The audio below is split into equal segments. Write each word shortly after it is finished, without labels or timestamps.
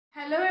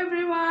Hello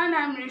everyone,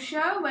 I'm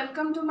Risha.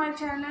 Welcome to my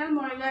channel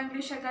Morega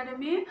English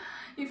Academy.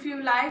 If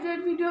you like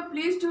that video,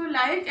 please do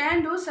like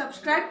and do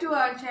subscribe to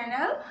our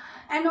channel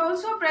and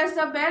also press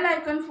the bell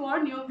icon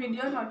for new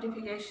video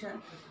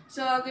notification.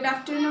 So good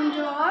afternoon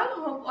to all.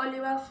 Hope all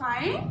you are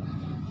fine.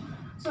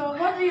 So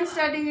what we are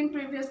studying in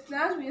previous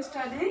class, we are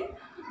studying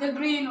the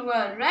green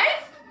world,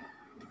 right?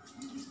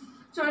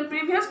 So in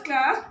previous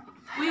class,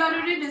 we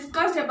already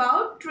discussed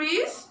about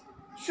trees,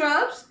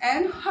 shrubs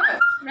and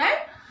herbs,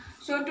 right?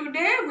 So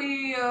today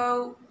we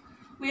are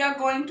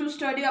going to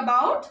study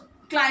about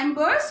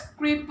climbers,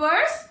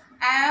 creepers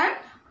and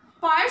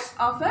parts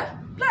of a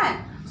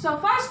plant. So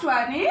first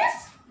one is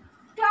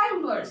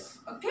climbers,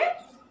 okay?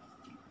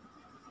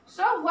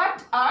 So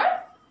what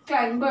are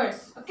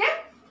climbers,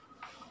 okay?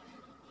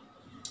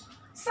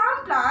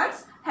 Some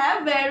plants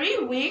have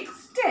very weak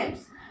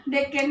stems.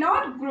 They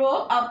cannot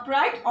grow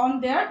upright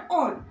on their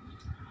own.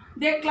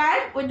 They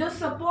climb with the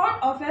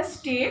support of a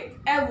stick,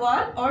 a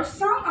wall or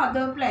some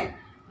other plant.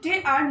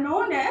 They are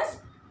known as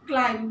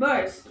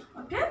climbers.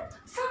 Okay.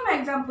 Some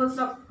examples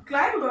of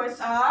climbers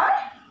are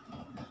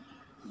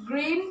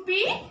green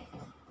pea,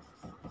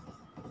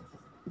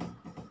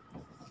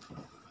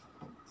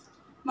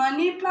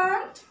 money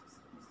plant,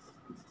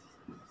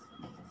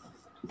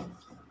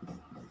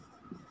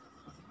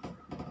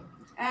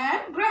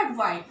 and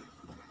grapevine.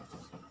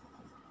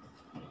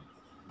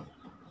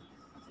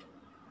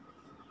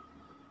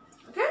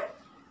 Okay.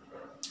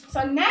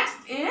 So next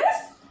is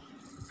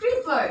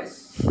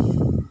creepers.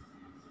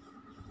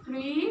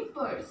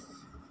 Creepers.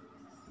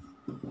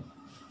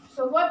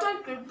 So what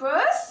are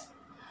creepers?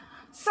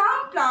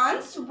 Some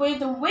plants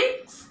with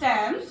weak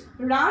stems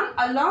run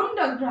along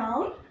the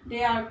ground.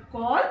 They are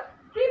called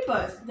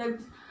creepers.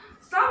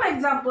 Some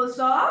examples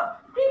of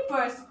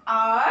creepers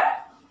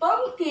are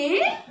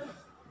pumpkin,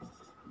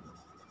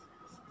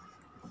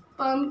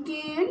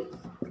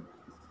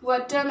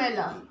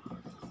 watermelon.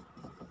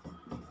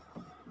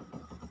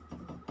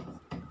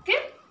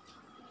 Okay.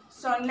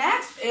 So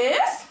next is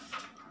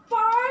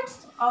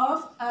parts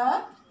of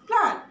a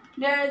plant.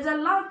 There is a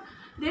lot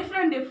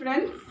different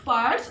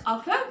parts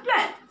of a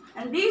plant,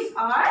 and these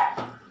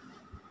are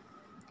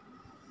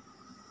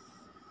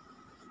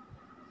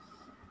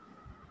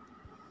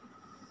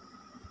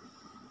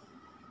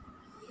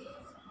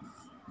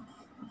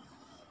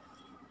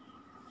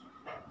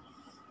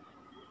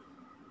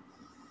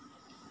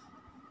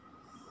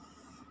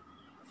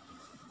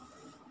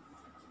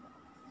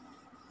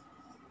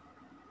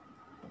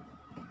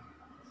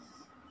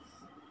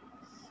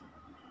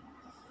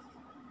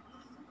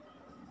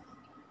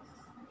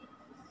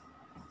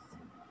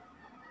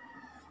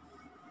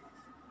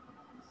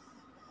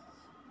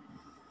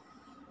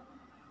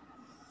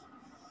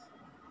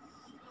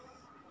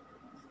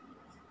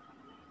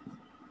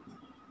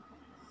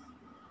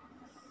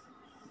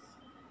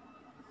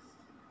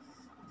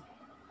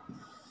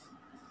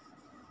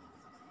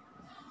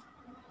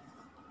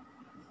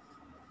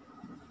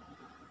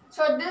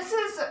so this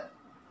is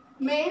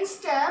main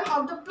stem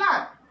of the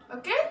plant,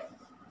 okay?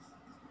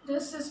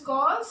 This is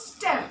called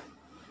stem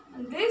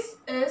and this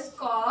is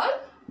called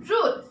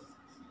root.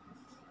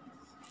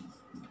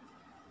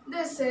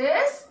 This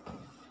is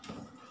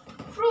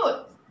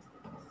fruit.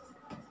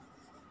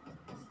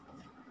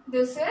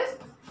 This is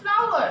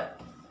flower.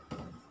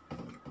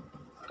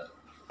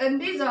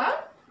 And these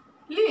are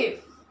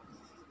leaf.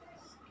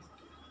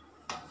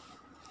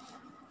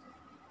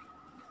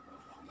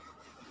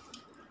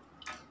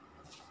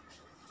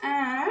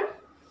 And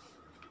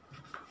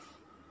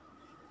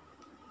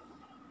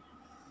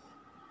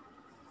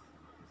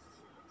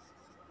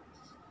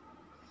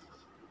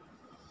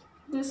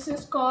this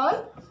is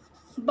called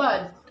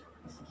bud.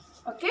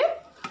 Okay.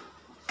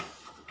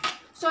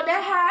 So they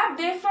have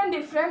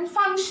different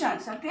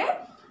functions. Okay.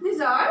 These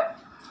are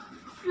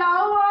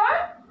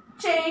flower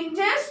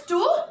changes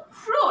to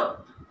fruit.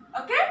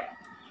 Okay.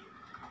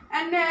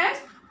 And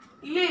next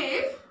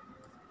leaf.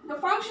 The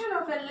function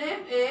of a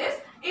leaf is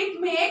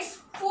it makes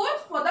food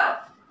for the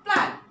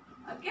plant.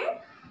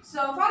 Okay.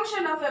 So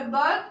function of a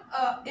bud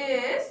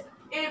is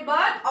a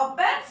bud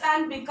opens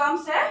and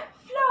becomes a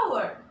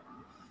flower.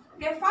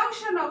 Okay.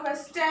 Function of a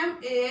stem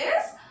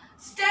is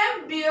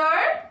stem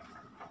bear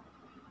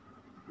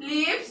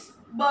leaves,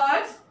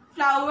 buds,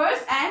 flowers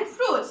and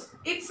fruits.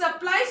 It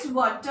supplies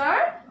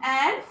water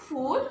and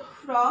food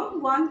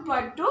from one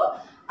part to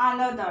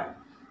another.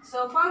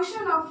 So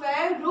function of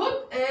a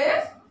root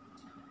is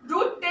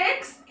root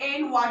takes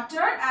in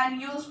water and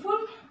useful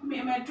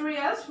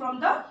materials from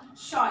the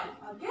soil.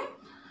 Okay.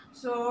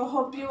 So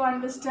hope you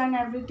understand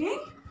everything.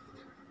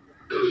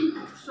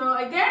 So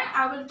again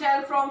I will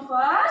tell from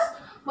first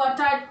what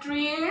are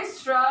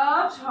trees,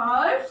 shrubs,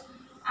 herbs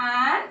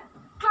and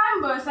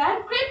climbers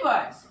and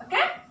creepers.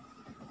 Okay.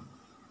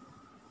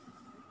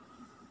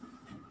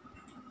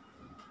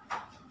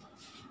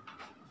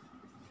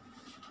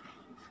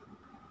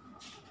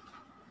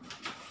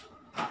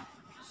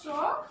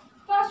 So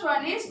first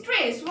one is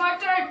trees.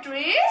 What are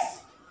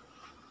trees?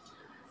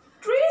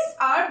 Trees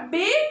are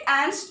big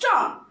and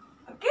strong.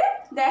 Okay.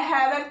 they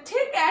have a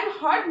thick and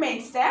hard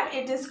main stem.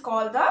 It is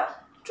called the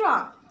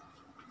trunk.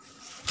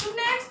 So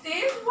next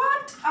is,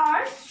 what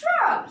are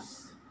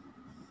shrubs?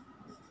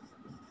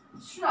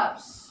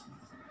 Shrubs.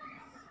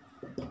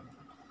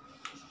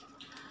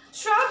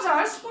 Shrubs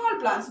are small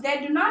plants.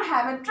 They do not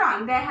have a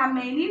trunk. They have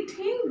many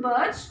thin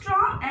buds,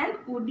 strong and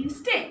woody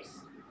stems.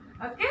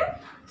 Okay.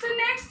 So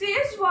next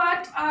is,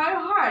 what are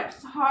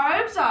herbs?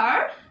 Herbs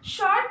are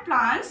short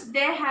plants.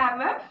 They have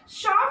a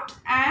soft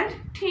and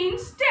thin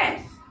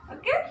stems.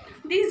 Okay.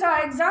 These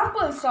are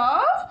examples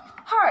of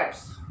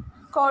herbs: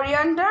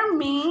 coriander,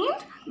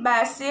 mint,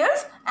 basil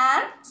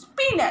and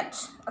spinach.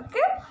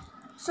 Okay.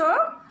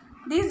 So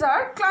these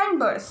are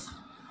climbers.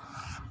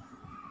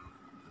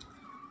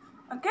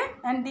 Okay,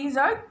 and these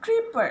are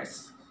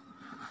creepers.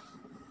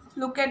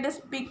 Look at these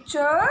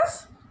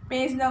pictures.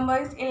 Page number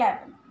is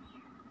 11.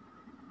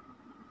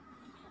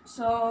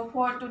 So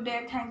for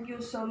today, thank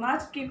you so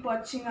much. Keep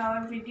watching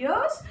our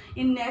videos.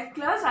 In next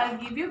class, I'll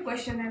give you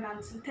question and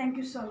answer. Thank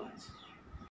you so much.